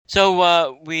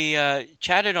So we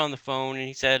chatted on the phone, and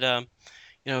he said,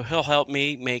 he'll help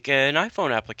me make an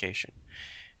iPhone application.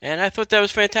 And I thought that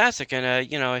was fantastic. And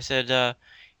I said,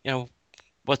 you know,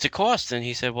 what's it cost? And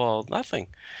he said, well, nothing.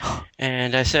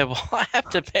 And I said, well, I have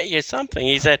to pay you something.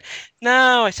 He said,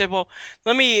 no. I said, well,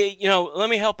 let me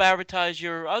help advertise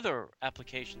your other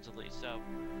applications at least. So.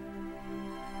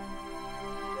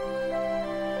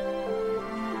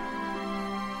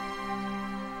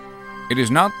 It is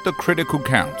not the critic who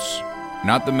counts,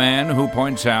 not the man who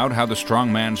points out how the strong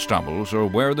man stumbles or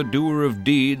where the doer of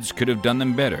deeds could have done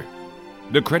them better.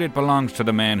 The credit belongs to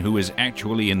the man who is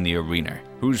actually in the arena,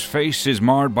 whose face is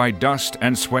marred by dust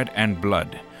and sweat and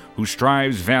blood, who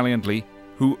strives valiantly,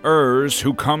 who errs,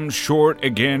 who comes short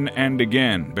again and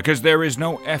again, because there is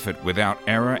no effort without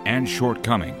error and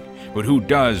shortcoming, but who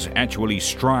does actually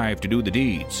strive to do the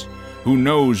deeds, who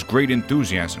knows great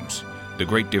enthusiasms, the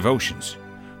great devotions,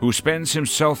 who spends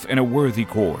himself in a worthy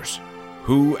course,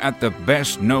 who at the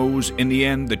best knows in the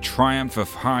end the triumph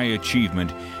of high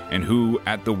achievement, and who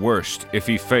at the worst, if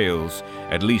he fails,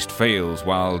 at least fails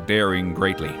while daring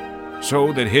greatly,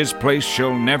 so that his place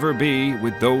shall never be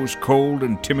with those cold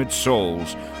and timid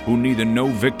souls who neither know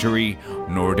victory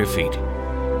nor defeat.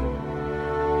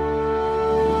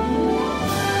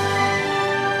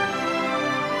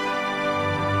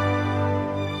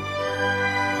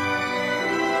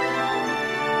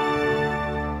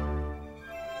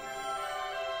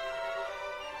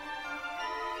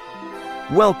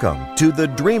 Welcome to the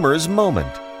Dreamer's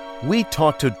Moment. We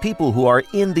talk to people who are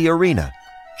in the arena,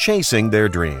 chasing their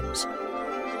dreams.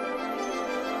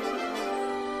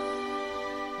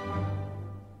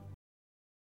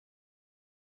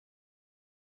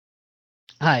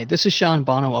 Hi, this is Sean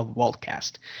Bono of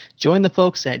Waltcast. Join the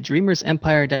folks at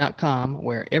dreamersempire.com,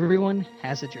 where everyone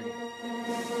has a dream.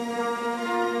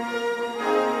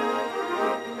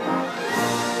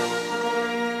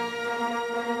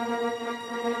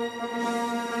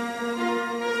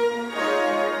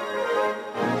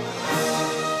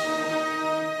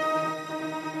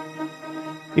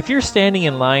 If you're standing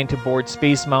in line to board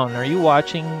Space Mountain, are you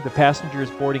watching the passengers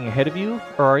boarding ahead of you,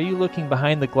 or are you looking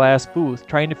behind the glass booth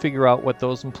trying to figure out what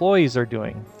those employees are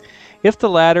doing? If the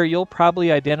latter, you'll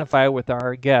probably identify with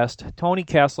our guest, Tony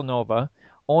Caselnova,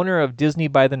 owner of Disney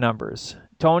by the Numbers.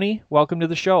 Tony, welcome to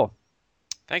the show.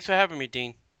 Thanks for having me,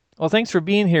 Dean. Well, thanks for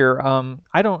being here.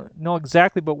 I don't know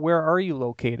exactly, but where are you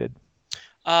located?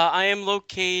 I am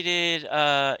located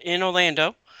in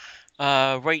Orlando.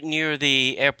 Right near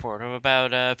the airport. I'm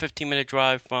about a 15-minute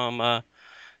drive from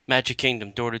Magic Kingdom,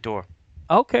 door to door.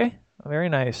 Okay, very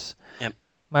nice. Yep.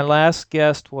 My last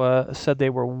guest said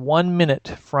they were 1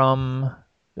 minute from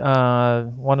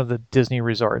one of the Disney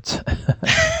resorts.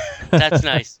 That's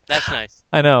nice. That's nice.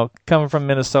 I know. Coming from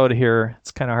Minnesota here, it's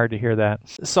kind of hard to hear that.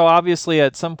 So obviously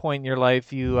at some point in your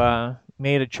life, you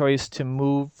made a choice to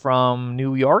move from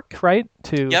New York, right,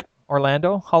 to Yep.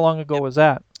 Orlando. How long ago was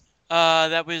that?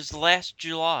 That was last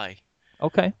July.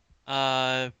 Okay.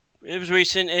 It was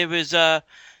recent. It was, the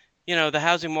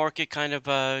housing market kind of,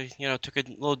 took a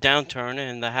little downturn,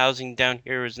 and the housing down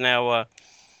here is now,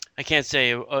 I can't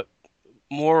say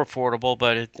more affordable,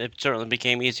 but it certainly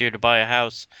became easier to buy a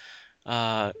house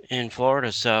in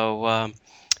Florida. So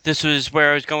this was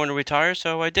where I was going to retire,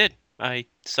 so I did. I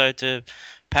decided to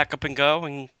pack up and go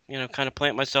and, kind of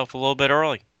plant myself a little bit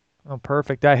early. Oh,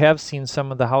 perfect. I have seen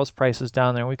some of the house prices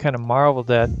down there. We kind of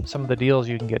marveled at some of the deals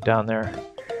you can get down there.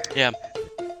 Yeah.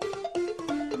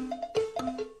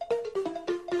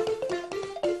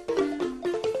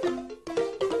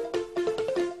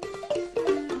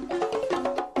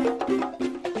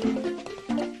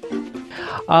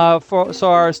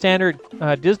 So our standard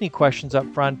Disney questions up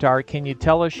front are, can you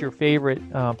tell us your favorite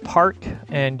park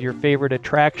and your favorite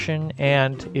attraction,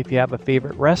 and if you have a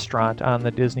favorite restaurant on the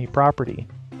Disney property?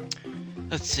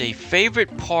 Let's see.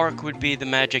 Favorite park would be the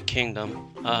Magic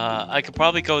Kingdom. I could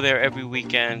probably go there every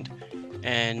weekend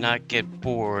and not get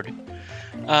bored.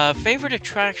 Favorite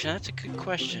attraction? That's a good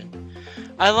question.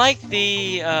 I like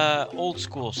the old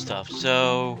school stuff.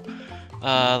 So,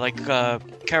 like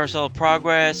Carousel of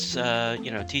Progress,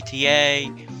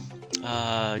 TTA,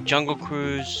 Jungle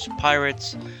Cruise,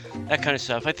 Pirates, that kind of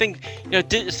stuff. I think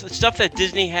stuff that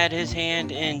Disney had his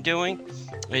hand in doing.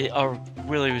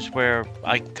 Really was where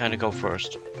I kind of go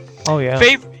first. Oh, yeah.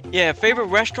 Favorite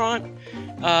restaurant?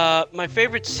 My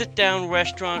favorite sit-down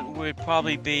restaurant would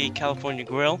probably be California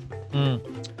Grill.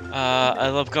 I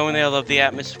love going there. I love the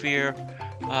atmosphere.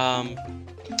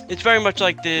 It's very much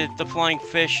like the Flying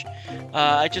Fish.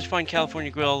 I just find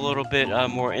California Grill a little bit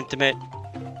more intimate.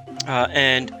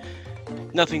 And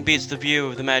nothing beats the view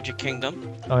of the Magic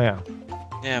Kingdom. Oh, yeah.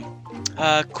 Yeah.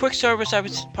 Quick service, I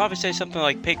would probably say something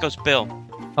like Pecos Bill.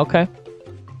 Okay.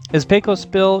 Is Pecos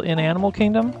Bill in Animal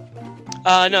Kingdom?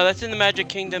 No, that's in the Magic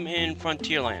Kingdom in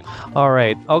Frontierland. All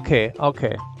right. Okay.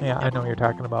 Yeah, I know what you're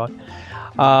talking about.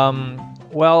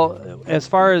 Well, as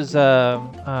far as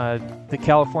the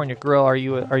California Grill, are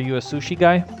you a sushi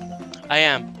guy? I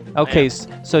am. Okay.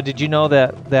 So did you know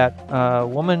that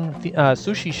woman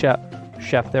sushi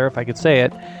chef there, if I could say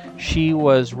it, she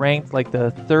was ranked like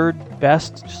the 3rd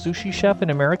best sushi chef in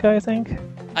America, I think?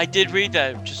 I did read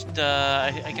that just,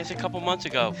 I guess a couple months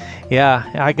ago. Yeah,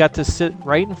 I got to sit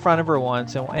right in front of her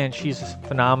once, and she's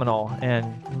phenomenal.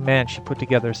 And man, she put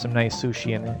together some nice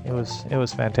sushi, and it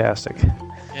was fantastic.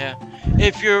 Yeah.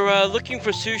 If you're looking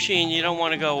for sushi and you don't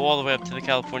want to go all the way up to the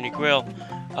California Grill,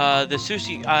 the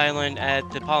Sushi Island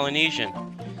at the Polynesian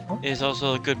is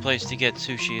also a good place to get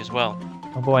sushi as well.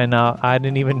 Oh boy, now I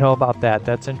didn't even know about that.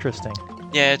 That's interesting.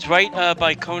 Yeah, it's right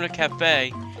by Kona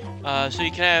Cafe. So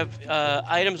you can have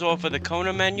items off of the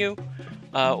Kona menu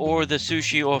or the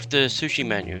sushi off the sushi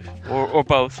menu, or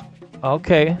both.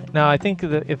 Okay. Now, I think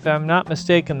that if I'm not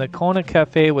mistaken, the Kona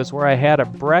Cafe was where I had a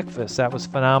breakfast that was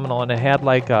phenomenal, and it had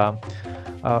like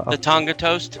the Tonga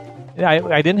toast?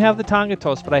 I didn't have the Tonga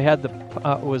toast, but I had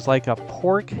it was like a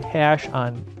pork hash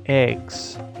on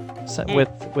eggs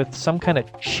with some kind of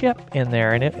chip in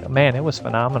there, and it was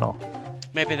phenomenal.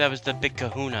 Maybe that was the Big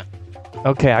Kahuna.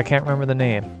 Okay, I can't remember the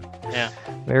name. Yeah.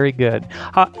 Very good.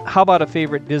 How about a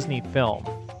favorite Disney film?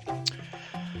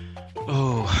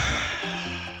 Ooh.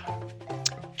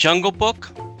 Jungle Book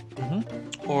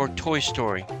or Toy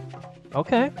Story.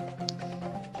 Okay.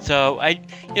 So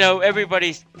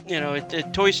everybody's,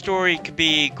 Toy Story could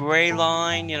be gray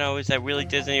line, is that really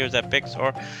Disney or is that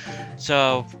Pixar?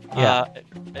 So, yeah.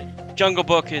 Jungle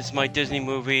Book is my Disney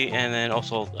movie, and then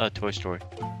also Toy Story.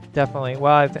 Definitely.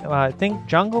 Well, I think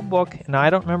Jungle Book, and I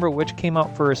don't remember which came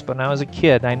out first, but when I was a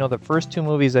kid, I know the first 2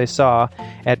 movies I saw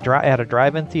at a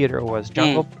drive-in theater was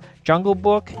Jungle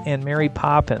Book and Mary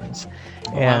Poppins.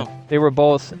 And they were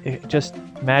both just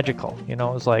magical. It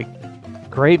was like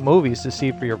great movies to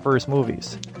see for your first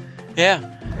movies.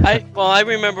 Yeah. I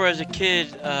remember as a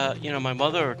kid, my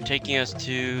mother taking us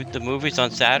to the movies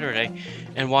on Saturday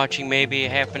and watching maybe a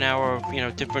half an hour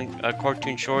of, different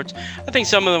cartoon shorts. I think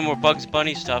some of them were Bugs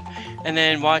Bunny stuff. And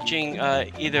then watching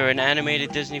either an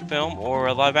animated Disney film or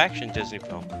a live-action Disney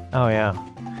film. Oh, yeah.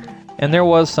 And there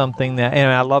was something that,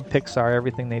 and I love Pixar.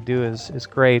 Everything they do is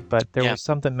great, but there was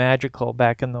something magical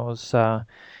back in those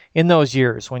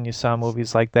years when you saw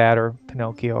movies like that or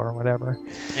Pinocchio or whatever.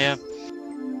 Yeah.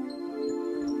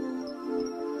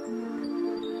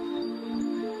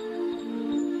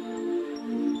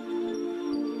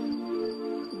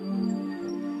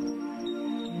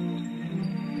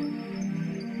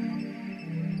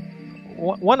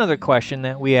 One other question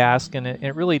that we ask, and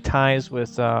it really ties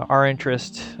with our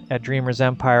interest at Dreamers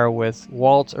Empire with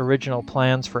Walt's original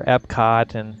plans for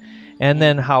Epcot, and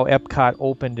then how Epcot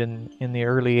opened in the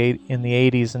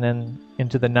 80s and then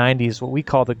into the 90s, what we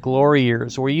call the glory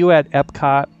years. Were you at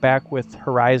Epcot back with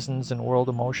Horizons and World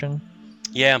of Motion?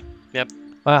 Yeah. Yep.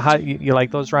 How you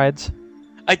like those rides?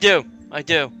 I do.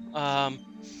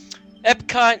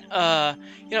 Epcot,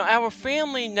 our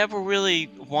family never really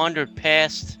wandered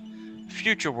past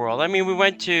Future World. I mean, we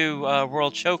went to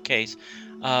World Showcase,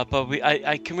 but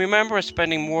I can remember us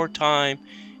spending more time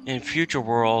in Future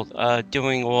World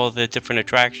doing all the different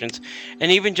attractions, and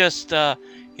even just stuff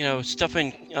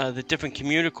in the different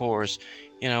communicores,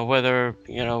 whether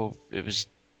it was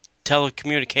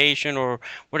telecommunication or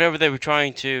whatever they were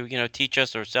trying to teach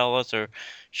us or sell us or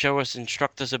show us,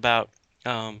 instruct us about.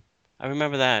 I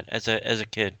remember that as a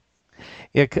kid.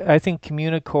 Yeah, I think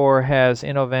Communicore has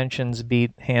Innoventions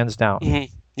beat hands down.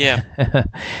 Mm-hmm. Yeah.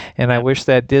 And I wish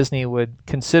that Disney would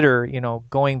consider,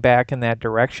 going back in that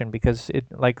direction, because it,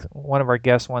 like one of our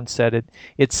guests once said,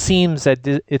 it seems that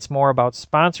it's more about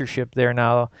sponsorship there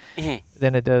now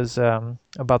than it does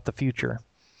about the future.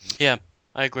 Yeah,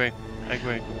 I agree.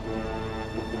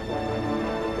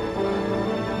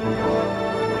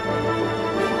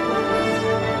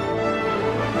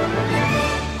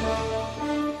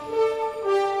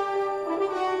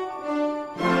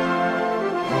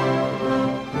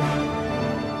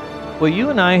 Well,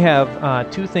 you and I have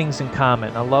 2 things in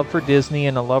common: a love for Disney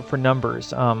and a love for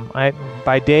numbers.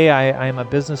 By day, I am a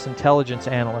business intelligence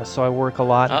analyst, so I work a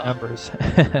lot in numbers.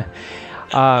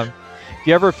 Do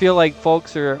you ever feel like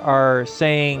folks are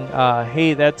saying,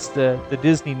 hey, that's the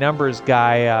Disney numbers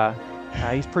guy,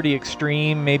 he's pretty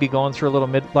extreme, maybe going through a little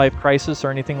midlife crisis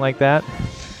or anything like that?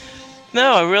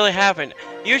 No, I really haven't.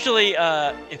 Usually,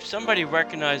 if somebody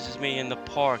recognizes me in the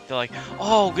park, they're like,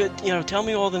 "Oh, good, tell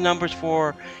me all the numbers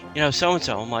for, so and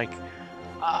so." I'm like,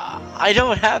 I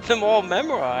don't have them all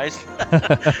memorized.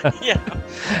 Yeah.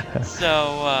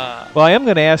 So. Well, I am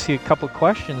going to ask you a couple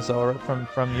questions though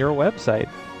from your website.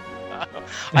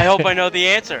 I hope I know the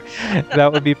answer.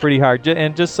 That would be pretty hard.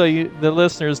 And just so the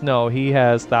listeners know, he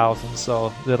has thousands,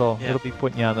 so it'll be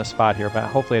putting you on the spot here. But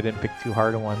hopefully, I didn't pick too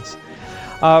hard ones.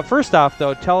 First off,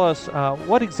 though, tell us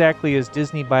what exactly is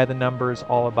Disney by the Numbers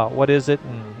all about? What is it,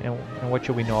 and what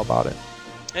should we know about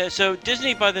it? So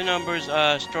Disney by the Numbers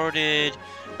started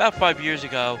about 5 years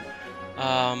ago.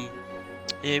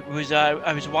 It was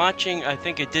I was watching, I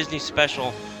think, a Disney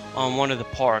special on one of the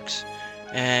parks,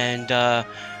 and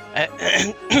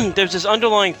there's this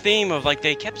underlying theme of like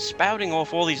they kept spouting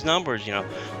off all these numbers,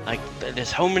 like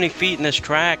there's how many feet in this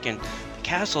track, and the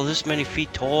castle this many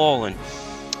feet tall, and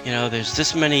there's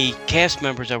this many cast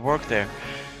members that work there,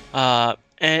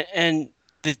 and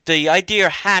the idea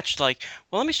hatched like,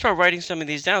 well, let me start writing some of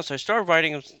these down. So I started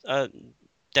writing them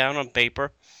down on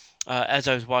paper as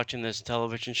I was watching this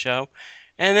television show,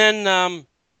 and then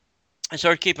I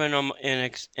started keeping them in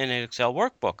an Excel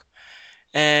workbook.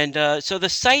 And so the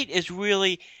site is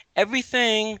really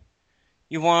everything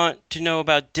you want to know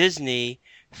about Disney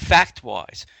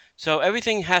fact-wise. So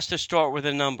everything has to start with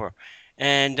a number.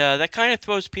 And that kind of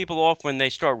throws people off when they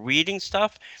start reading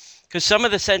stuff, because some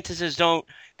of the sentences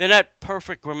they're not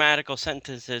perfect grammatical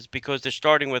sentences because they're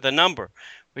starting with a number,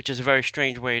 which is a very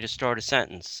strange way to start a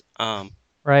sentence.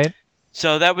 Right.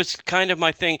 So that was kind of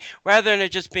my thing. Rather than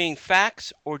it just being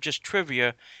facts or just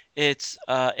trivia, it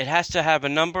has to have a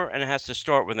number and it has to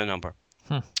start with a number.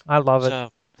 I love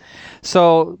it.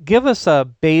 So give us a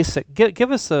basic,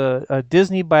 give us a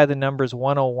Disney by the Numbers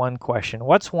 101 question.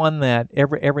 What's one that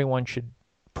everyone should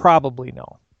probably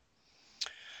know?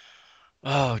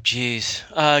 Oh, geez.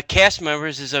 Cast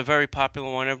members is a very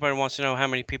popular one. Everybody wants to know how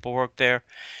many people work there.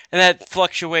 And that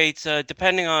fluctuates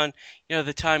depending on,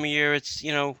 the time of year. It's,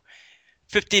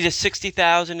 50 to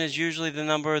 60,000 is usually the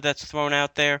number that's thrown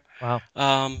out there. Wow.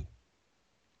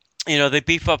 They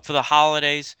beef up for the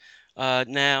holidays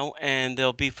now, and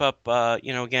they'll beef up,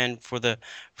 again for the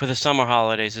summer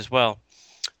holidays as well.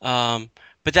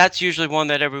 But that's usually one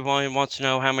that everyone wants to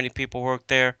know how many people work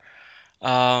there.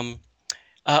 The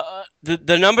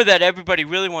number that everybody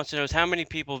really wants to know is how many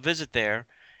people visit there,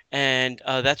 and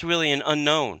that's really an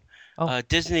unknown. Oh.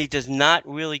 Disney does not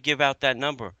really give out that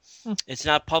number. It's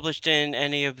not published in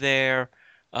any of their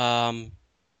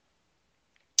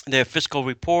fiscal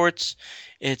reports.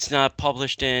 It's not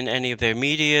published in any of their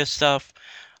media stuff.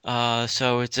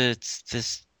 So it's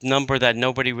this number that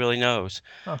nobody really knows.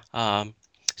 Huh.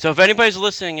 So if anybody's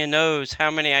listening and knows how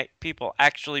many people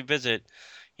actually visit,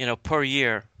 per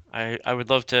year, I would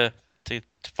love to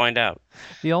find out.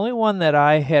 The only one that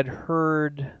I had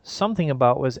heard something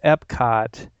about was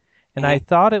Epcot, and I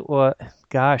thought it was,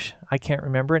 gosh, I can't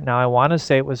remember it now. I want to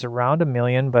say it was around 1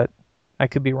 million, but I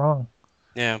could be wrong.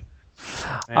 Yeah.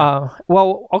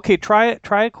 Well, okay. Try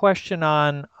a question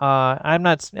on.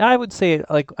 I would say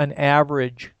like an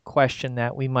average question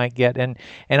that we might get, and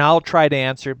I'll try to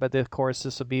answer it. But of course,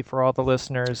 this will be for all the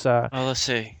listeners. Let's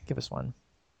see. Give us one.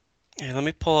 Yeah, let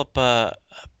me pull up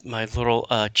my little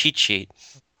cheat sheet.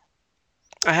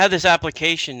 I have this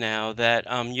application now that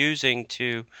I'm using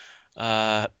to.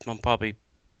 I'm probably,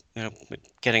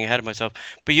 getting ahead of myself,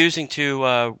 but using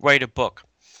to write a book.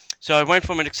 So I went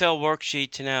from an Excel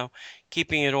worksheet to now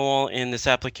keeping it all in this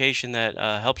application that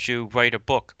helps you write a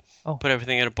book, put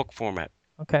everything in a book format.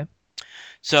 Okay.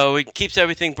 So it keeps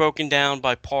everything broken down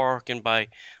by park and by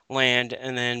land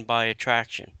and then by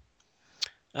attraction.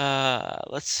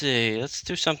 Let's see. Let's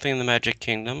do something in the Magic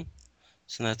Kingdom.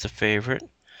 So that's a favorite.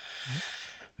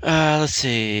 Let's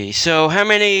see. So how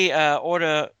many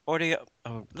how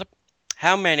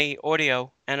many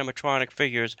audio animatronic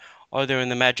figures are there in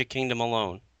the Magic Kingdom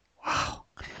alone? Wow.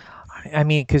 I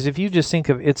mean, because if you just think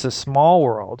of It's a Small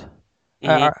World,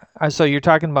 so you're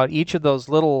talking about each of those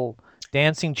little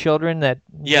dancing children that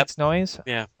makes noise?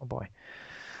 Yeah. Oh, boy.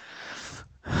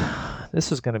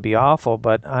 This is going to be awful,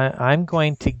 but I'm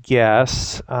going to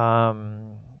guess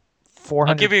 400,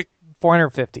 I'll give you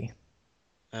 450.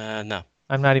 No.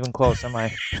 I'm not even close, am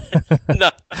I? No.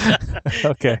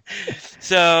 Okay.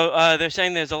 So they're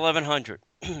saying there's 1,100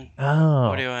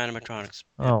 audio animatronics.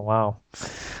 Oh, wow.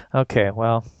 Okay,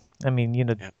 well, I mean,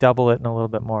 double it and a little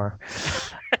bit more.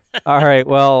 All right.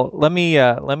 Well, let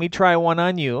me try one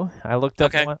on you. I looked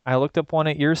up one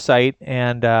at your site,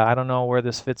 and I don't know where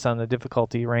this fits on the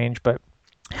difficulty range, but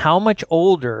how much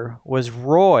older was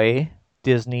Roy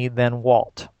Disney than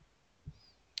Walt?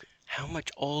 How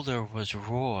much older was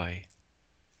Roy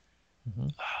Mm-hmm.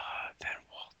 than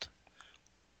Walt?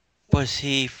 Was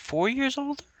he 4 years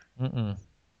older? Mm-mm.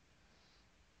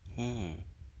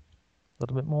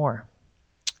 little bit more.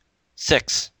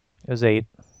 6. It was 8.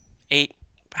 8.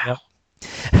 Wow.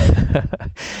 Yep.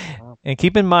 And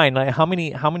keep in mind, like, how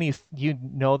many you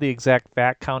know the exact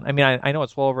fact count? I mean, I know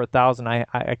it's well over 1,000. I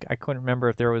couldn't remember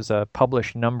if there was a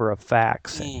published number of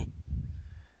facts.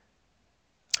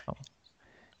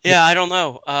 Yeah, I don't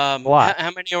know. A lot.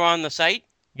 How many are on the site?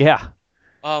 Yeah.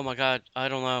 Oh my God, I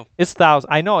don't know. It's 1,000.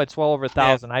 I know it's well over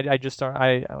 1,000. Yeah. I just don't.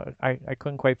 I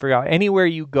couldn't quite figure out. Anywhere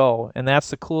you go, and that's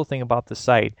the cool thing about the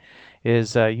site,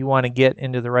 is you want to get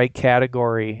into the right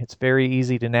category. It's very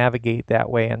easy to navigate that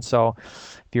way. And so,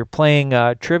 if you're playing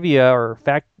trivia or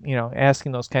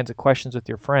asking those kinds of questions with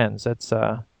your friends, it's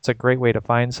a great way to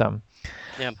find some.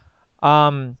 Yeah.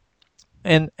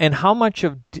 And how much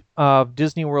of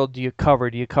Disney World do you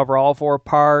cover? Do you cover all 4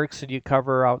 parks? Or do you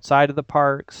cover outside of the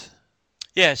parks?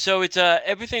 Yeah, so it's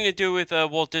everything to do with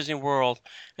Walt Disney World,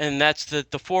 and that's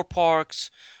the 4 parks,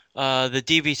 the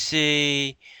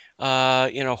DVC,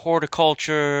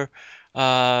 horticulture,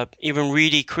 even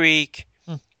Reedy Creek.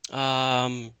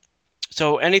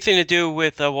 So anything to do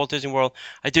with Walt Disney World.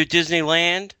 I do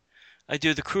Disneyland. I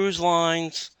do the cruise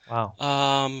lines.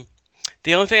 Wow.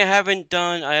 The only thing I haven't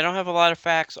done, I don't have a lot of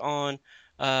facts on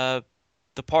the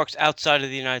parks outside of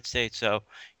the United States. So,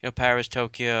 Paris,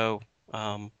 Tokyo,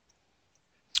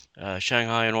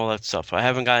 Shanghai, and all that stuff. I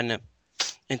haven't gotten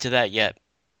into that yet.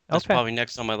 That's probably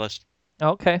next on my list.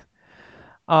 Okay.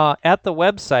 At the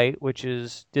website, which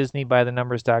is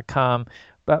DisneyByTheNumbers.com,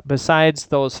 but besides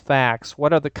those facts,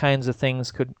 what other kinds of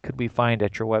things could we find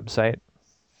at your website?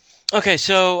 Okay,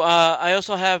 so I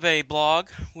also have a blog,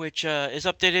 which is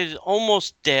updated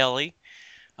almost daily.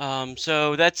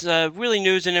 So that's really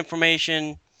news and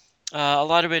information. A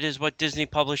lot of it is what Disney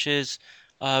publishes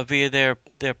via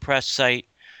their press site.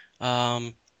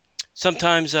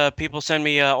 Sometimes people send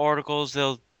me articles.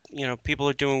 People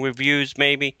are doing reviews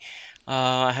maybe.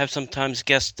 I have sometimes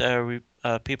guest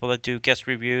people that do guest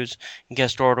reviews and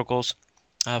guest articles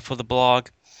for the blog.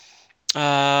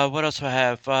 What else do I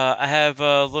have? I have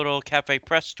a little cafe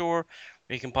press store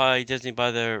where you can buy Disney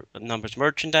by the Numbers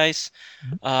merchandise.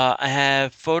 I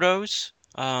have photos.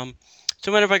 So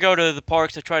whenever I go to the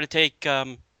parks, I try to take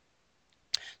some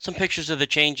pictures of the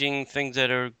changing things that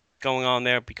are going on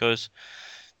there, because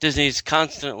Disney's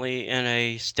constantly in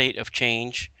a state of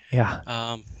change.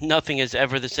 Yeah. Nothing is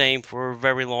ever the same for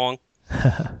very long.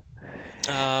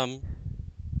 I've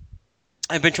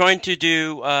been trying to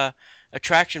do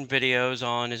attraction videos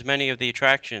on as many of the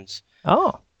attractions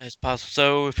as possible.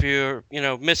 So if you're,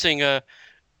 missing a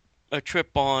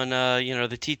trip on,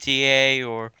 the TTA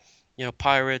or,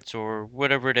 Pirates or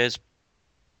whatever it is,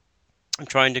 I'm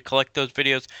trying to collect those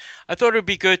videos. I thought it would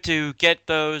be good to get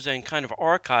those and kind of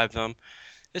archive them.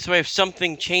 This way, if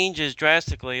something changes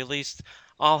drastically, at least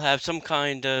I'll have some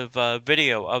kind of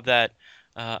video of that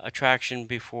attraction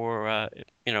before,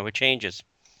 it changes.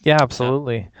 Yeah,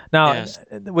 absolutely. Now,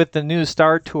 with the new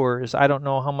Star Tours, I don't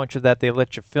know how much of that they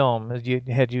let you film.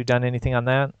 Had you done anything on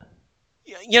that?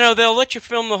 They'll let you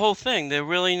film the whole thing. They're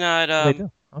really not... they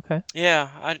do? Okay.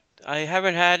 Yeah, I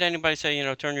haven't had anybody say,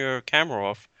 turn your camera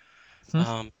off.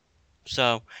 Nice.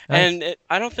 And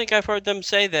I don't think I've heard them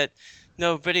say that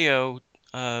no video,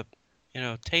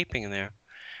 taping in there.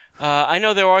 I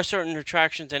know there are certain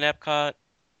attractions in Epcot,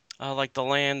 like the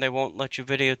land, they won't let you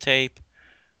videotape,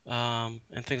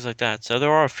 and things like that. So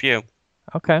there are a few.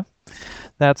 Okay.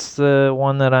 That's the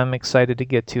one that I'm excited to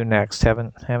get to next.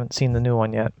 Haven't seen the new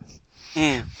one yet.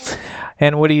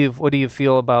 And what do you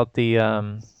feel about the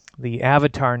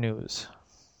Avatar news?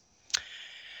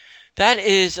 That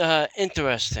is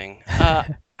interesting.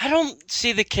 I don't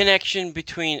see the connection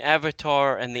between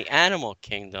Avatar and the animal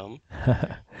kingdom.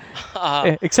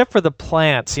 Except for the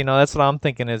plants, that's what I'm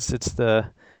thinking. It's the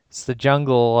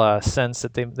jungle sense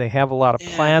that they have a lot of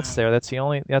plants there. That's the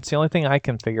only thing I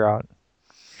can figure out.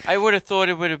 I would have thought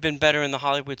it would have been better in the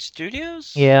Hollywood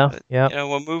studios. Yeah, but, yeah.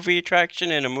 A movie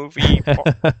attraction and a movie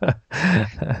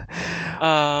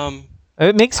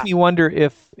It makes me wonder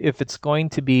if it's going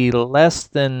to be less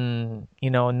than,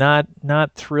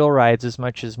 not thrill rides as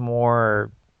much as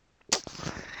more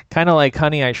kind of like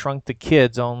Honey, I Shrunk the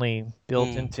Kids, only built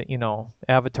into,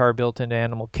 Avatar built into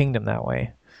Animal Kingdom that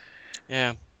way.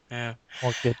 Yeah.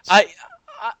 I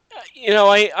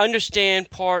understand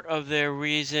part of their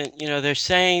reason. They're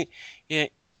saying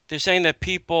that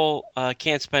people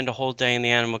can't spend a whole day in the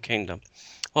Animal Kingdom.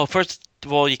 Well, first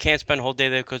of all, you can't spend a whole day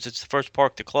there because it's the first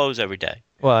park to close every day.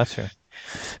 Well, that's true.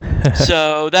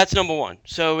 So that's number one.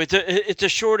 So it's a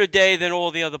shorter day than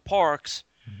all the other parks,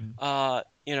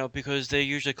 because they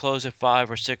usually close at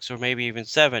 5 or 6 or maybe even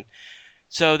 7.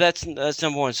 So that's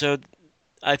number one. So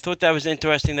I thought that was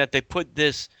interesting that they put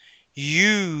this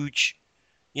huge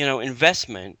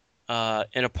investment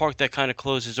in a park that kind of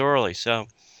closes early. So,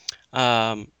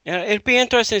 it'd be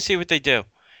interesting to see what they do.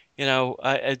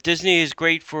 Disney is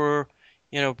great for,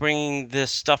 bringing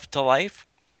this stuff to life,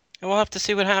 and we'll have to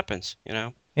see what happens.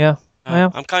 Yeah.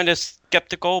 Well, I'm kind of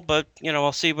skeptical, but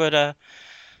I'll see what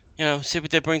see what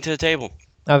they bring to the table.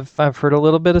 I've heard a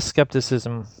little bit of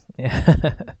skepticism.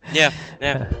 Yeah. Yeah.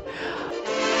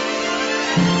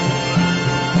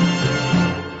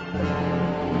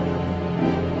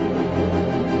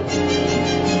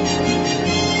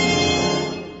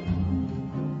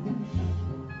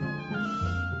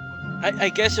 I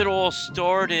guess it all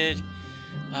started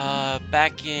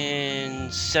back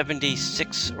in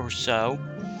 '76 or so.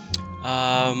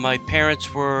 My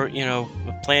parents were,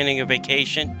 planning a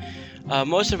vacation.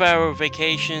 Most of our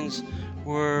vacations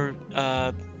were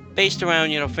based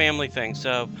around, family things.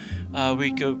 So have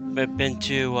been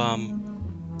to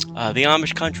the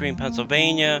Amish country in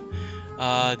Pennsylvania.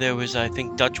 There was, I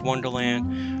think, Dutch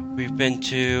Wonderland. We've been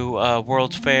to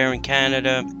World's Fair in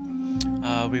Canada.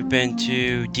 We've been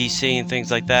to DC and things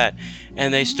like that.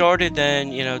 And they started then,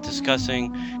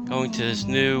 discussing going to this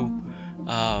new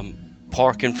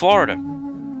park in Florida.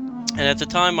 And at the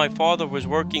time, my father was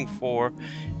working for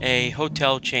a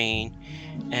hotel chain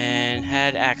and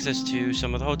had access to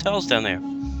some of the hotels down there.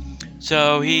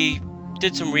 So he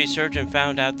did some research and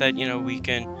found out that, we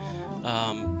can,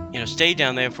 stay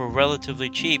down there for relatively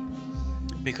cheap,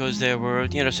 because there were,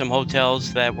 some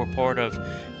hotels that were part of,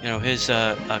 his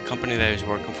company that he was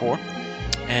working for.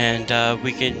 And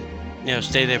we could,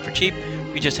 stay there for cheap.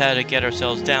 We just had to get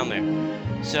ourselves down there.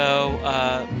 So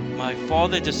my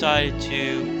father decided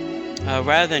to,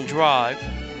 rather than drive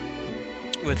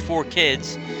with 4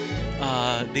 kids,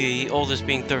 the oldest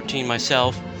being 13,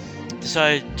 myself,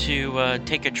 decided to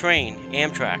take a train,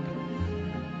 Amtrak.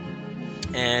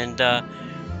 And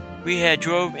we had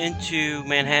drove into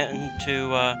Manhattan to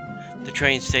the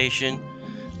train station.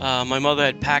 My mother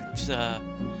had packed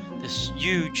this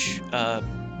huge,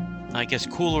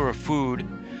 cooler of food.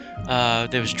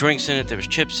 There was drinks in it. There was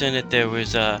chips in it. There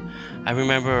was, I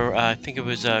remember, I think it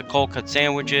was cold cut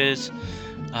sandwiches,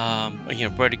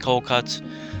 breaded cold cuts.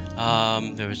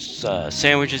 There was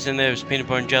sandwiches in there. There was peanut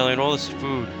butter and jelly and all this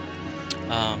food.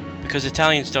 Because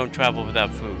Italians don't travel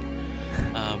without food.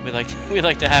 We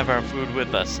like to have our food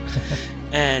with us.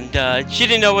 And she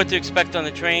didn't know what to expect on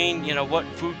the train. What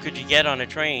food could you get on a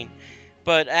train?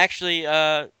 But actually,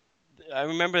 I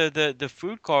remember the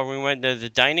food car when we went to the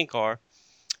dining car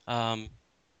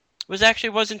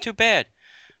wasn't too bad.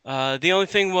 The only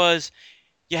thing was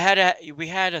we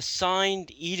had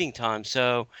assigned eating time.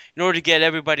 So in order to get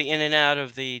everybody in and out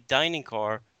of the dining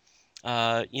car,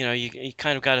 you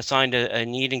kind of got assigned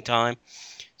an eating time.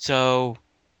 So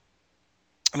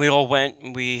we all went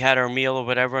and we had our meal or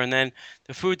whatever, and then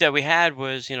the food that we had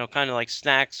was, kind of like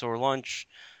snacks or lunch,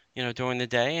 during the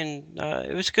day, and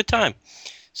it was a good time.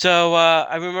 So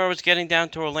I remember I was getting down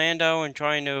to Orlando and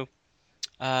trying to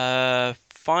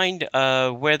find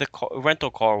where the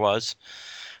rental car was.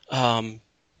 I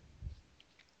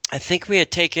think we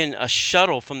had taken a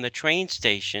shuttle from the train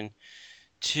station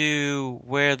to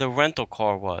where the rental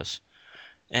car was,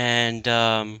 and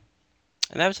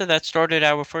that was it. That started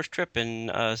our first trip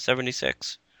in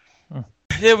 '76.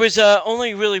 There was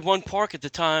only really one park at the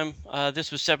time.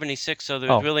 This was '76, so there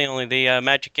was really only the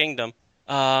Magic Kingdom.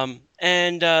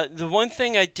 And the one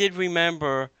thing I did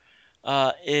remember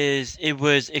is it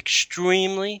was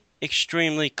extremely,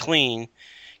 extremely clean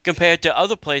compared to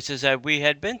other places that we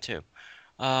had been to.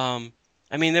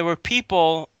 There were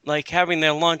people like having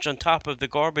their lunch on top of the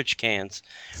garbage cans,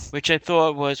 which I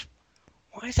thought was,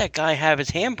 why does that guy have his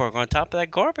hamburger on top of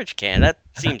that garbage can? That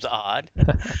seems odd.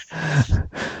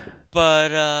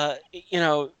 But,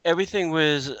 everything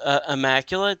was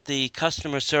immaculate. The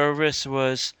customer service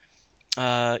was,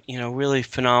 really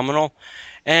phenomenal.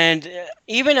 And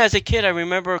even as a kid, I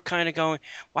remember kind of going,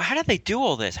 well, how did they do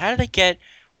all this? How did they get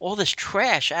all this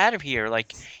trash out of here?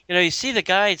 Like, you see the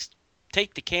guys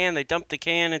take the can, they dump the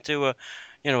can into a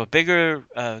bigger,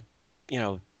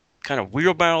 kind of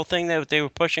wheelbarrow thing that they were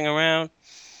pushing around.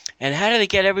 And how do they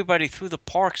get everybody through the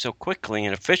park so quickly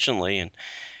and efficiently? And,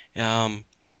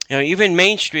 even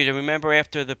Main Street, I remember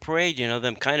after the parade,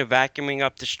 them kind of vacuuming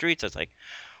up the streets. I was like,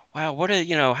 wow,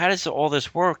 how does all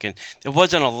this work? And there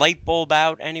wasn't a light bulb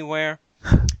out anywhere.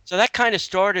 So that kind of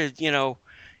started, I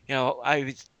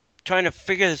was trying to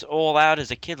figure this all out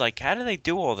as a kid. Like, how do they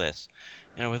do all this,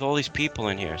 with all these people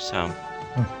in here? So.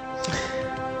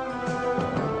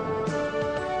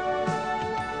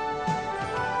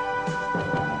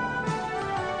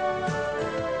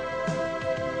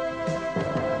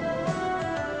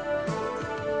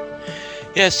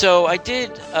 Yeah, so I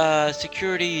did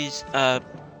securities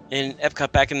in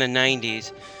Epcot back in the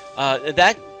 90s.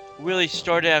 That really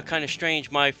started out kind of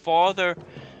strange. My father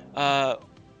uh,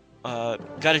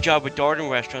 got a job with Darden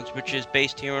Restaurants, which is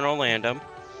based here in Orlando.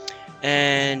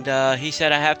 And he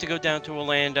said, I have to go down to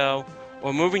Orlando,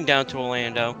 or moving down to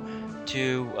Orlando,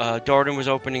 to Darden was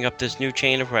opening up this new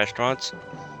chain of restaurants,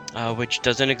 which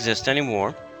doesn't exist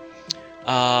anymore.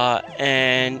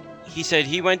 And he said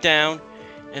he went down,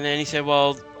 and then he said,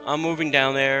 well, I'm moving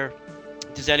down there.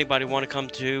 Does anybody want to come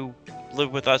to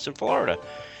live with us in Florida?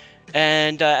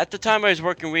 And at the time I was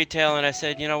working retail, and I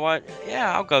said, you know what?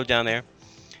 Yeah, I'll go down there.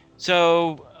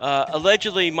 So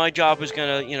allegedly my job was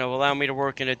going to, allow me to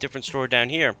work in a different store down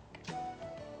here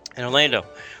in Orlando.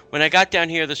 When I got down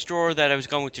here, the store that I was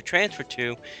going to transfer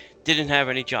to didn't have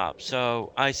any jobs.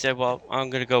 So I said, well, I'm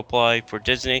going to go apply for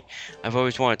Disney. I've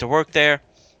always wanted to work there.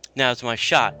 Now's my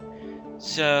shot.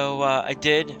 So I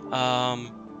did.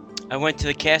 I went to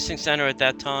the casting center at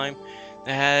that time.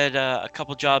 They had a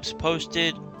couple jobs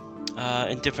posted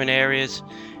in different areas,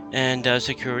 and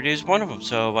security is one of them.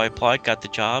 So I applied, got the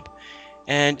job.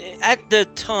 And at the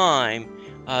time,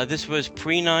 this was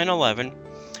pre 9/11,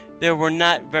 there were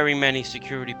not very many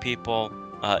security people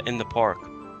in the park.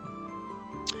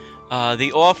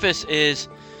 The office is,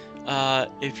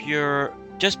 if you're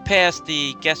just past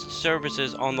the guest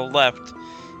services on the left,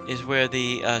 is where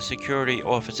the security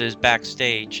office is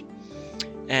backstage.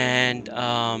 And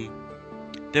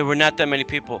there were not that many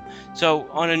people. So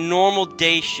on a normal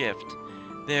day shift,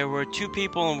 there were 2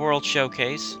 people in World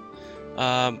Showcase.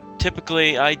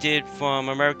 Typically, I did from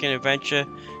American Adventure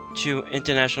to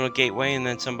International Gateway, and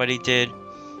then somebody did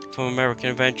from American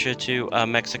Adventure to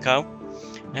Mexico.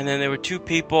 And then there were 2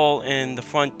 people in the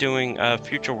front doing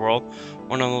Future World,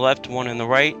 one on the left, one on the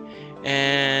right,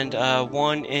 and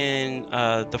one in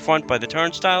the front by the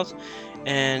turnstiles,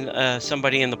 and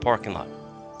somebody in the parking lot.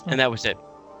 And that was it.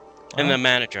 And the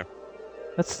manager.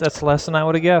 That's less than I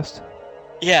would have guessed.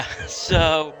 Yeah,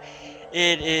 so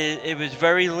it was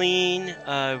very lean.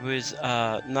 It was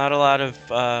not a lot of,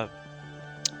 there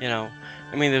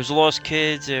was lost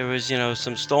kids. There was,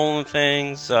 some stolen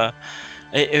things.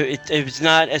 It was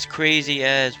not as crazy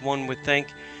as one would think.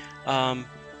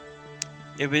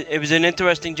 It was an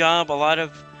interesting job. A lot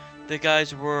of the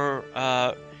guys were,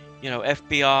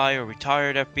 FBI or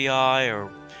retired FBI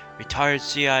or retired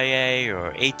CIA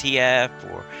or ATF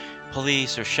or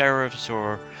police or sheriffs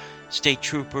or state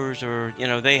troopers, or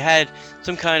they had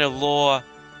some kind of law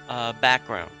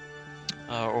background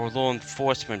or law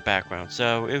enforcement background.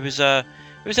 So it was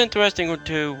interesting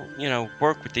to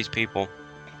work with these people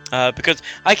because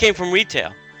I came from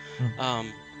retail,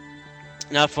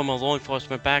 not from a law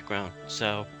enforcement background.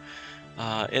 So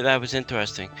that was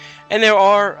interesting. And there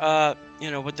are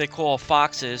what they call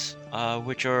foxes,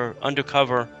 which are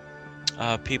undercover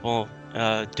people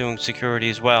doing security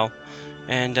as well.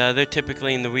 And they're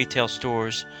typically in the retail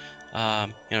stores,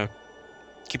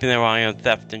 keeping their eye on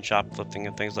theft and shoplifting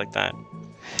and things like that.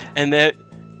 And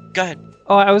go ahead.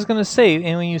 Oh, I was going to say,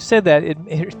 and when you said that,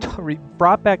 it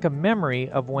brought back a memory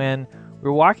of when we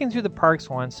were walking through the parks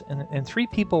once, and 3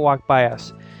 people walked by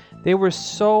us. They were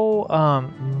so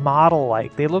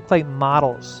model-like. They looked like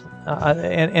models,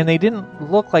 and they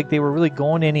didn't look like they were really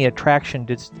going to any attraction.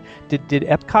 Did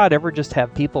Epcot ever just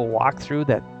have people walk through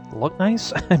that look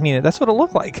nice? I mean, that's what it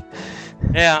looked like.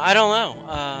 Yeah, I don't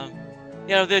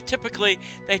know.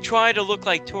 They try to look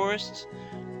like tourists,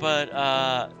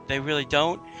 but they really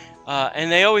don't.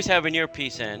 And they always have an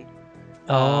earpiece in.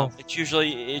 It's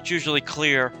usually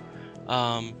clear.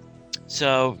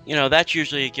 So that's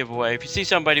usually a giveaway. If you see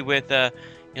somebody with a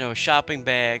shopping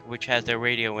bag which has their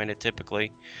radio in it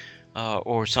typically,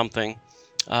 or something,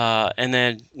 and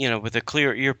then with a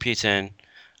clear earpiece in.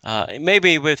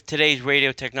 Maybe with today's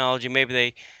radio technology, maybe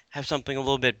they have something a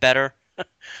little bit better.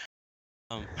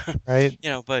 Right.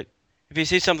 But if you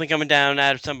see something coming down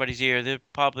out of somebody's ear, they're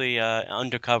probably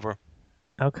undercover.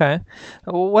 Okay.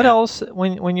 What else,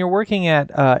 when you're working at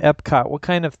Epcot, what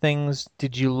kind of things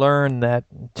did you learn that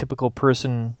a typical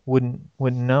person wouldn't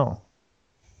know?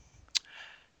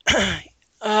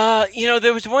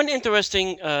 There was one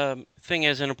interesting thing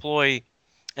as an employee,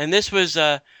 and this was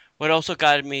what also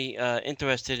got me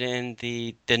interested in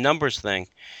the numbers thing,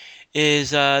 is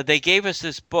they gave us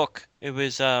this book. It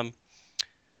was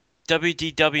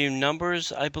WDW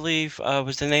Numbers, I believe,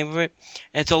 was the name of it.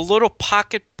 And it's a little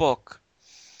pocket book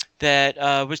that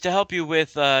was to help you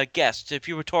with guests. If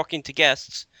you were talking to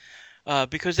guests,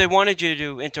 because they wanted you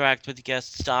to interact with the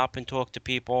guests, stop and talk to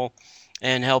people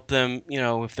and help them,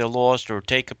 if they're lost or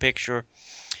take a picture.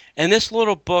 And this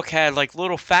little book had like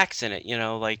little facts in it,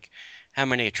 like how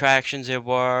many attractions there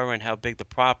were and how big the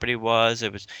property was.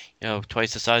 It was,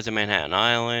 twice the size of Manhattan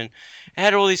Island. It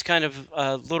had all these kind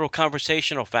of little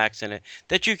conversational facts in it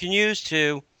that you can use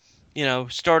to,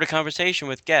 start a conversation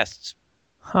with guests.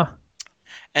 Huh.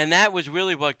 And that was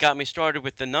really what got me started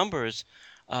with the numbers.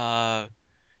 I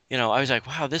was like,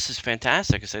 wow, this is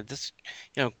fantastic. I said,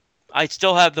 I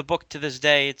still have the book to this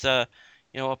day. It's,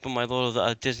 up in my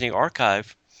little Disney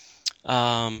archive.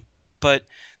 But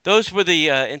those were the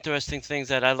interesting things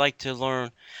that I like to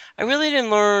learn. I really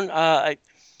didn't learn.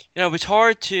 It was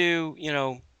hard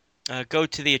to, go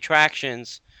to the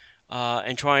attractions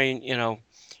and try and,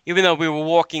 even though we were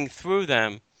walking through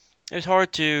them, it was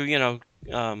hard to,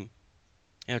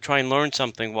 try and learn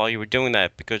something while you were doing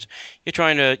that because you're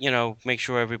trying to, make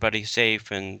sure everybody's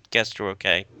safe and guests are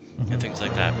okay and things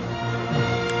like that.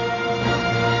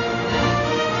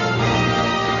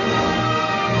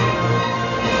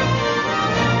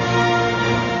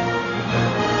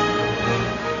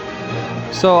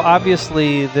 So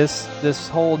obviously this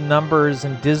whole numbers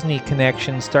and Disney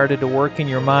connection started to work in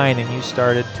your mind, and you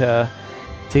started to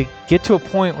get to a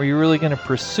point where you're really going to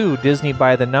pursue Disney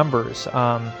by the numbers.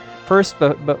 First,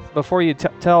 but before you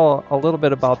tell a little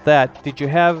bit about that, did you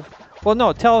have? Well,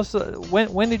 no. Tell us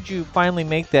when did you finally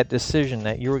make that decision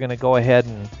that you were going to go ahead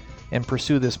and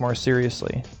pursue this more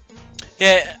seriously?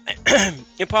 Yeah,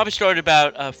 it probably started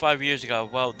about 5 years ago.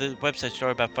 Well, the website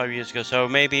started about 5 years ago, so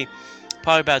maybe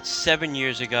probably about 7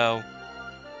 years ago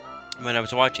when I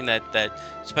was watching that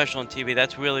special on TV.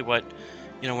 That's really what,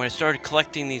 when I started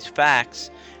collecting these facts,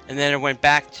 and then I went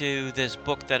back to this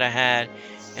book that I had,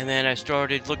 and then I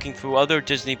started looking through other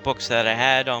Disney books that I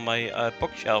had on my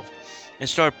bookshelf and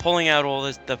started pulling out all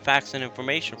the facts and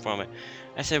information from it.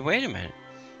 I said, wait a minute.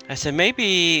 I said,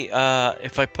 maybe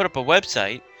if I put up a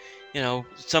website,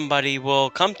 somebody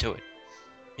will come to it.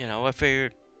 I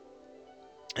figured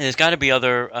there's got to be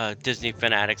other Disney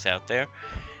fanatics out there.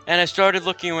 And I started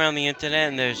looking around the internet,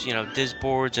 and there's, Diz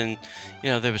boards and,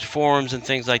 there was forums and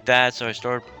things like that. So I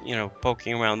started,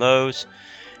 poking around those.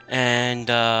 And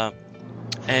lo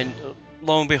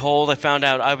and behold, I found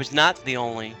out I was not the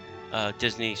only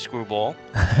Disney screwball.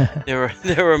 There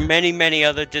were many, many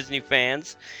other Disney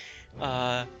fans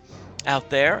out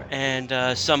there,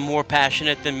 and some more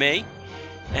passionate than me.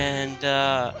 And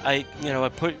I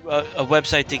put a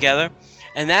website together,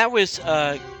 and that was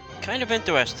kind of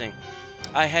interesting.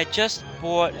 I had just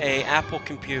bought a Apple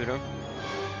computer,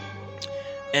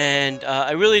 and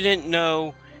I really didn't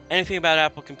know anything about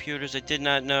Apple computers. I did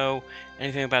not know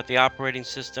anything about the operating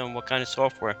system, what kind of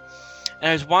software. And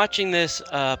I was watching this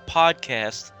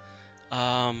podcast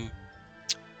by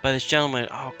this gentleman.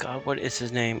 Oh, God, what is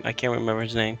his name? I can't remember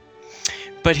his name.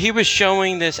 But he was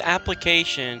showing this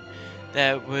application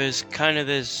that was kind of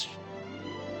this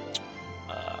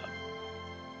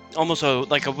almost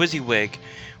like a WYSIWYG,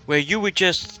 where you would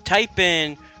just type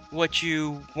in what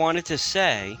you wanted to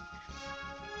say,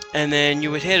 and then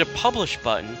you would hit a publish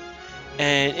button,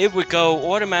 and it would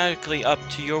go automatically up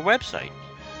to your website.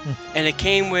 And it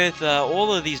came with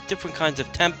all of these different kinds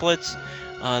of templates,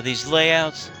 these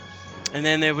layouts, and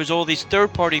then there was all these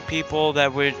third-party people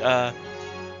that would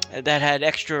that had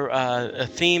extra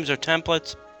themes or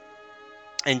templates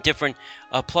and different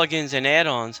plugins and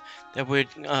add-ons that would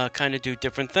kind of do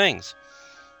different things.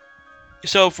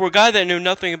 So for a guy that knew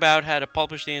nothing about how to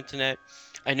publish the internet,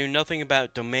 I knew nothing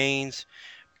about domains,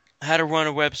 how to run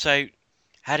a website,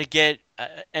 how to get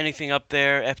anything up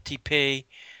there, FTP,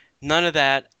 none of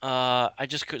that. I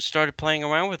just started playing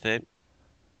around with it.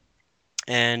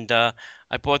 And I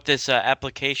bought this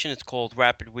application. It's called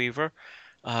Rapid Weaver.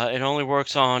 It only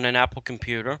works on an Apple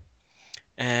computer.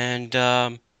 And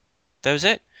that was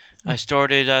it. I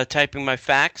started typing my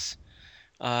facts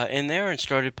in there and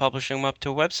started publishing them up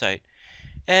to a website.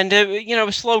 And, it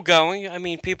was slow going. I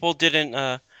mean, people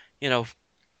didn't,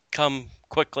 come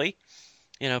quickly.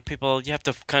 You have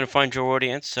to kind of find your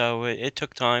audience, so it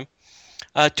took time.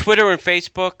 Twitter and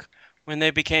Facebook, when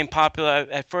they became popular,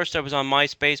 at first I was on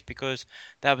MySpace because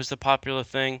that was the popular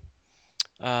thing.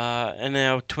 And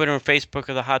now Twitter and Facebook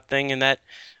are the hot thing, and that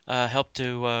helped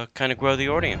to kind of grow the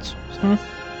audience. So.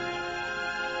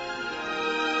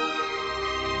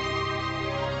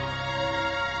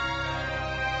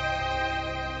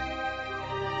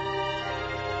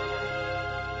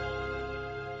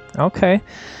 Okay.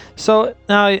 So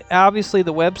now, obviously,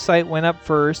 the website went up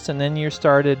first, and then you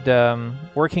started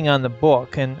working on the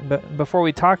book. And before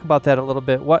we talk about that a little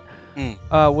bit, what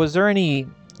was there any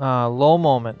low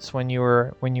moments when you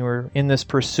were in this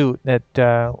pursuit that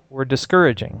were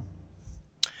discouraging?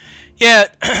 Yeah,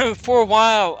 for a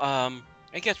while,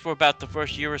 I guess for about the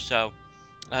first year or so,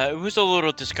 It was a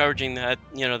little discouraging that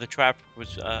the traffic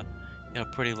was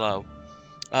pretty low.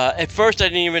 At first, I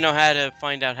didn't even know how to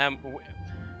find out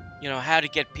how to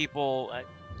get people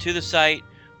to the site,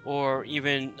 or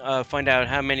even find out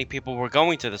how many people were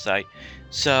going to the site.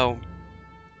 So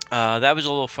that was a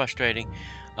little frustrating.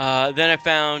 Then I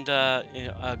found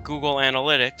Google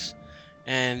Analytics,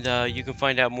 and you can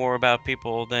find out more about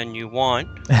people than you want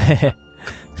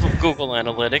from Google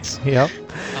Analytics. Yep.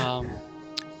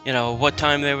 What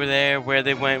time they were there, where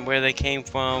they went, where they came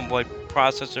from, what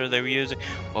processor they were using,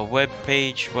 what web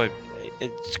page.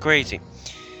 It's crazy.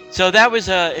 So that was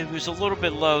it was a little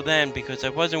bit low then, because I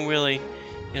wasn't really,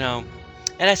 and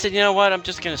I said, you know what, I'm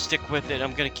just gonna stick with it.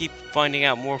 I'm gonna keep finding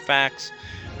out more facts.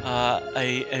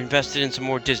 I invested in some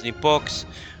more Disney books.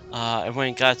 I went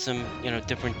and got some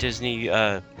different Disney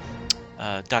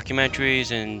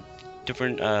documentaries and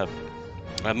different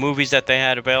movies that they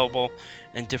had available,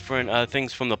 and different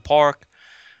things from the park,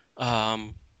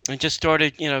 and just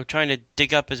started trying to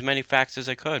dig up as many facts as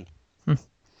I could.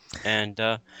 And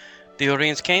the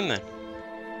audience came then.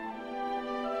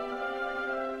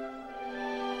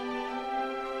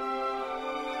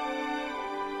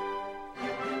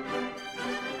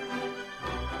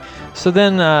 So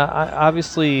then,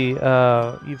 obviously,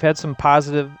 you've had some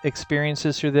positive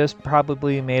experiences through this,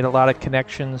 probably made a lot of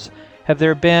connections. Have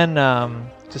there been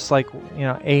just like,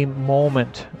 a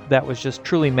moment that was just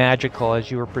truly magical as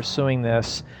you were pursuing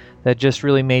this, that just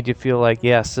really made you feel like,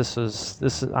 yes, this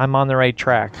is I'm on the right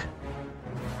track?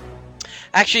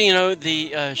 Actually,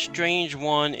 the strange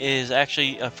one is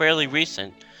actually fairly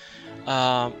recent.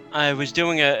 I was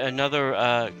doing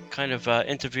another kind of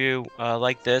interview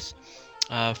like this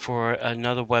for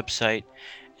another website,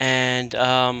 and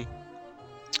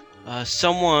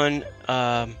someone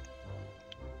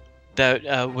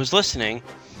that was listening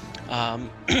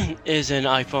is an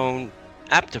iPhone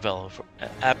app developer.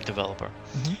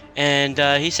 Mm-hmm. And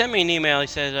he sent me an email. He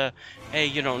said, "Hey,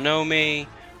 you don't know me,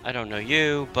 I don't know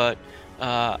you, but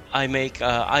I make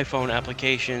iPhone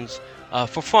applications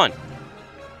for fun."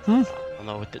 I don't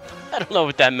know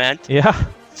what that meant. Yeah.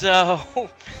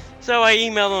 So I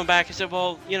emailed him back. I said,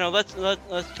 "Well, let's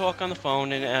talk on the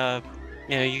phone, and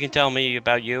you can tell me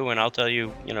about you, and I'll tell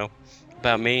you,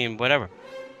 about me, and whatever."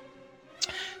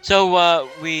 So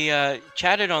we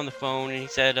chatted on the phone, and he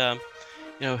said,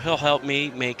 he'll help me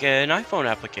make an iPhone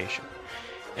application.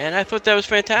 And I thought that was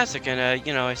fantastic. And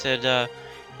I said,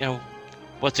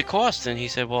 what's it cost? And he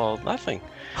said, well, nothing.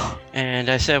 And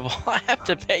I said, well, I have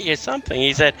to pay you something.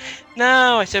 He said,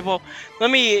 no. I said, well, let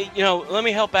me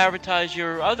help advertise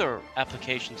your other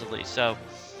applications at least. So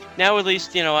now at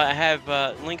least, I have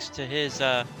links to his,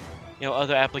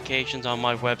 other applications on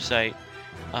my website.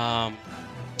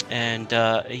 And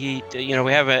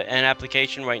we have an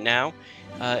application right now.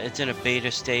 It's in a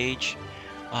beta stage.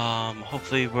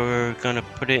 Hopefully we're going to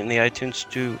put it in the iTunes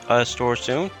store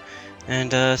soon,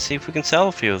 and see if we can sell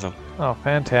a few of them. Oh,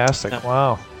 fantastic.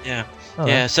 Wow. Yeah. Oh,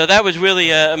 yeah. So that was really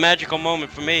a magical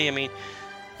moment for me. I mean,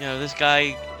 this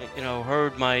guy,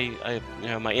 heard my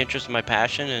interest and my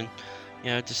passion,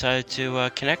 and, decided to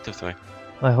connect with me.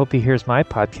 I hope he hears my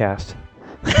podcast.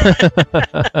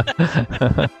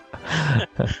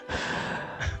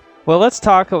 Well, let's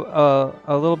talk a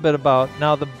little bit about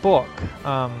now the book.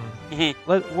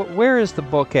 Where is the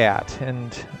book at,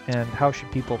 and how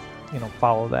should people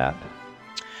follow that?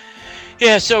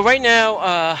 Yeah, so right now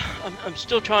I'm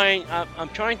still trying. I'm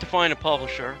trying to find a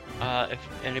publisher. If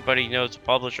anybody knows a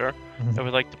publisher that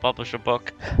would like to publish a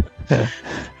book,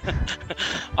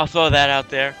 I'll throw that out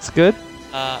there. It's good.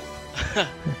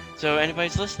 So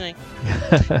anybody's listening,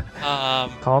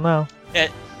 call now.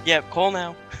 Yeah, call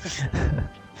now.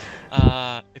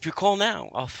 If you call now,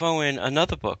 I'll throw in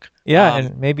another book. Yeah,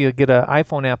 and maybe you'll get an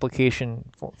iPhone application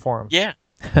for him. Yeah,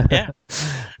 yeah.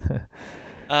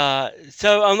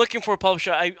 So I'm looking for a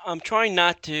publisher. I'm trying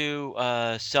not to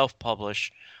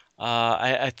self-publish.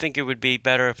 I think it would be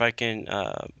better if I can,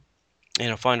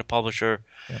 find a publisher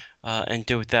and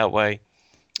do it that way.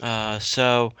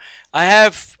 So I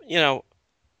have,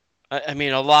 I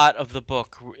mean, a lot of the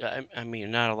book. I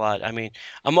mean, not a lot. I mean,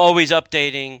 I'm always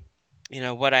updating,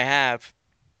 what I have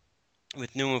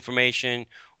with new information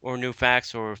or new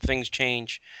facts, or if things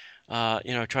change.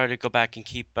 Try to go back and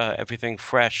keep everything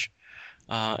fresh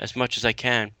as much as I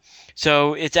can.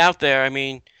 So it's out there. I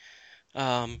mean,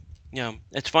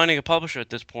 it's finding a publisher at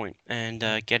this point and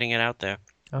getting it out there.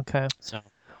 Okay. So.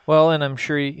 Well, and I'm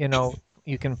sure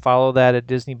you can follow that at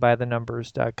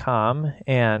DisneyByTheNumbers.com,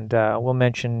 and we'll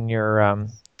mention your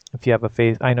If you have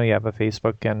I know you have a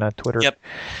Facebook and Twitter. Yep.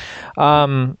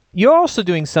 You're also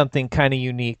doing something kind of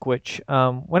unique, which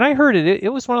when I heard it, it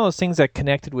was one of those things that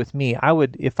connected with me.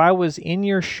 If I was in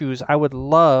your shoes, I would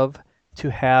love to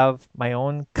have my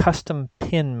own custom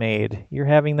pin made. You're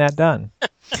having that done.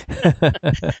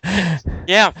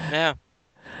 Yeah.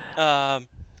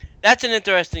 That's an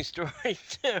interesting story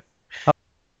too.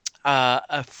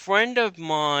 A friend of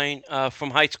mine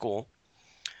from high school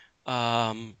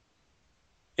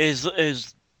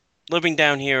is living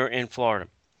down here in Florida.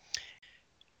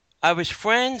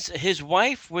 His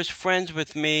wife was friends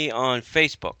with me on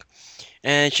Facebook,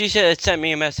 and she sent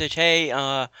me a message. Hey,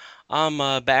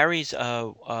 I'm Barry's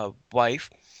wife,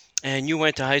 and you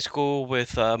went to high school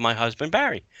with my husband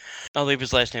Barry. I'll leave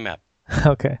his last name out.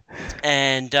 Okay.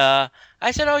 And I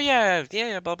said, oh yeah,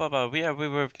 blah blah blah. We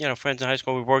were friends in high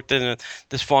school. We worked in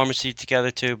this pharmacy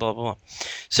together too. Blah blah blah.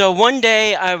 So one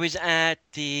day I was at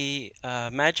the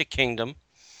Magic Kingdom,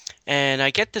 and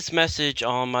I get this message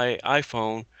on my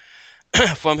iPhone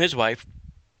from his wife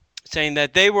saying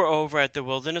that they were over at the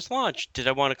Wilderness Lodge. Did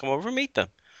I want to come over and meet them?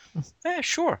 Yeah,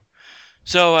 sure.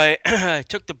 So I I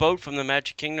took the boat from the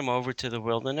Magic Kingdom over to the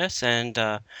Wilderness, and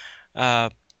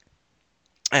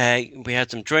we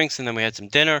had some drinks, and then we had some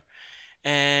dinner.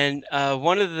 And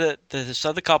one of this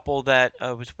other couple that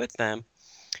was with them,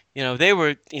 they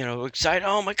were excited.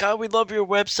 Oh my God, we love your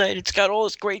website. It's got all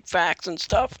this great facts and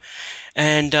stuff.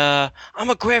 And I'm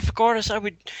a graphic artist. I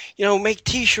would make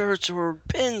T-shirts or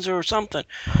pins or something.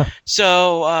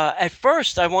 So at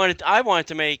first I wanted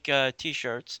to make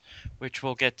T-shirts, which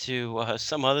we'll get to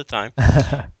some other time.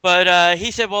 But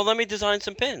he said, well, let me design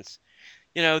some pins.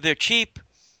 They're cheap.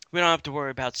 We don't have to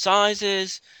worry about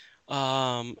sizes,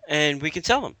 and we can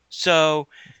sell them. So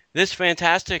this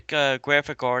fantastic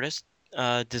graphic artist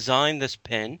designed this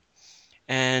pin,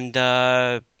 and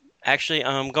actually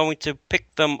I'm going to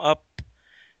pick them up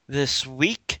this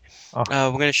week. Oh.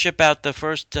 We're going to ship out the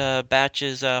first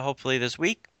batches hopefully this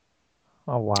week.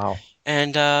 Oh, wow.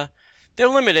 And they're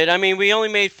limited. I mean, we only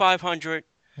made 500.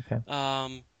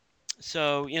 Okay.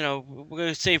 So, we're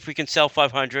going to see if we can sell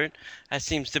 500. That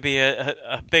seems to be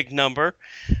a big number.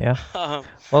 Yeah.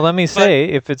 Well, let me say,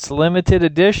 if it's limited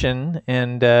edition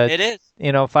and it is.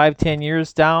 5-10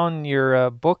 years down,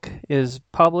 your book is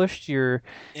published. You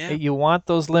want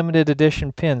those limited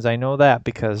edition pins. I know that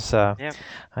because I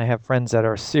have friends that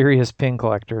are serious pin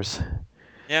collectors.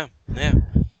 Yeah.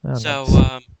 Oh, So,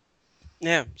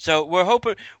 So we're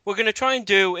hoping we're going to try and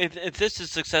do if this is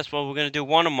successful, we're going to do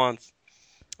one a month.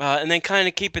 And then kind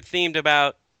of keep it themed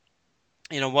about,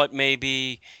 what may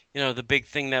be, the big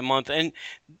thing that month. And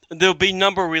there'll be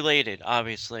number related,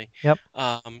 obviously. Yep.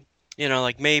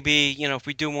 Like maybe, if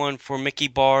we do one for Mickey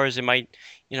bars, it might,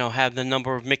 have the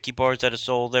number of Mickey bars that are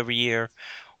sold every year.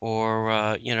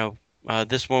 Or,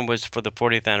 this one was for the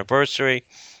 40th anniversary.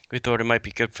 We thought it might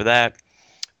be good for that.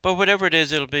 But whatever it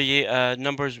is, it'll be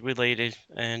numbers related.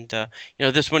 And,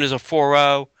 this one is a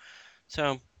 40.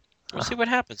 So we'll see what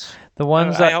happens. The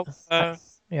ones I hope,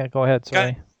 yeah, go ahead.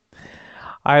 Sorry. Go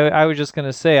ahead. I was just going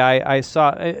to say I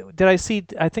saw. Did I see?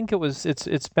 I think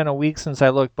it's been a week since I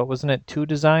looked, but wasn't it two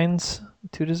designs,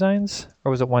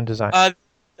 or was it one design?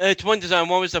 It's one design.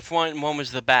 One was the front, and one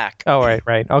was the back. Oh,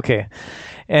 right, okay.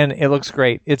 And it looks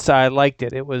great. I liked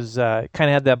it. It was kind of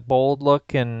had that bold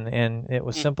look, and it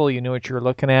was simple. You knew what you were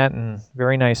looking at, and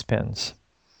very nice pins.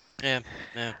 Yeah.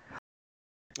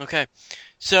 Okay.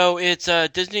 So it's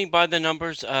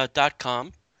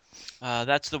DisneyByTheNumbers.com.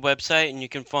 That's the website, and you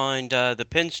can find the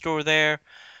pin store there.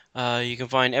 You can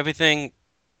find everything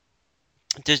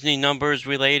Disney numbers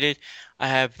related. I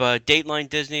have Dateline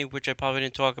Disney, which I probably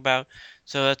didn't talk about.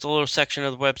 So that's a little section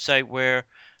of the website where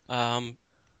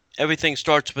everything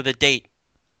starts with a date.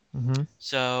 Mm-hmm.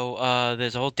 So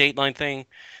there's a whole Dateline thing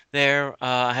there.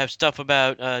 I have stuff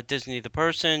about Disney the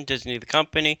person, Disney the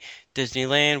company,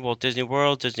 Disneyland, Walt Disney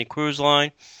World, Disney Cruise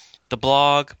Line, the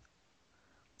blog,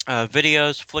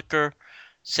 videos, Flickr,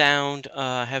 sound.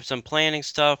 I have some planning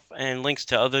stuff and links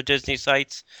to other Disney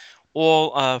sites,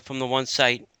 all from the one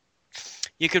site.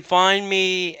 You can find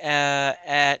me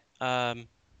at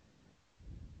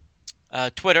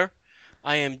Twitter.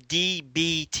 I am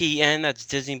DBTN. That's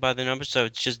Disney by the number, so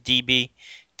it's just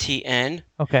DBTN.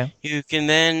 Okay. You can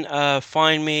then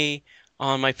find me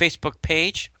on my Facebook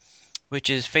page, which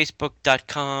is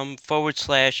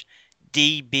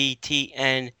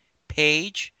facebook.com/DBTN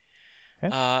page.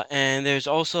 Okay. And there's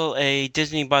also a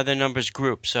Disney by the Numbers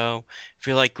group. So if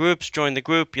you like groups, join the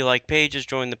group. You like pages,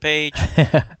 join the page.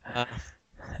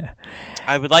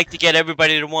 I would like to get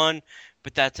everybody to one,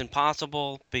 but that's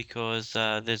impossible because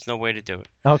there's no way to do it.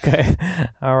 Okay.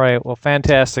 All right. Well,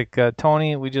 fantastic.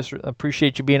 Tony, we just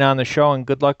appreciate you being on the show, and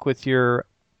good luck with your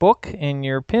book and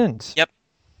your pins. Yep.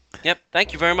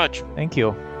 Thank you very much. Thank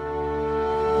you.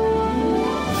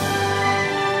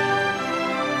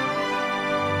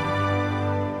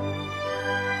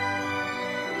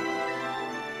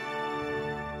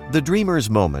 The Dreamer's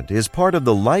Moment is part of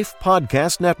the Life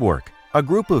Podcast Network, a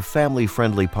group of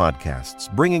family-friendly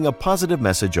podcasts bringing a positive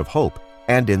message of hope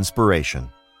and inspiration.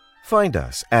 Find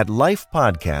us at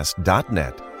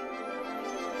lifepodcast.net.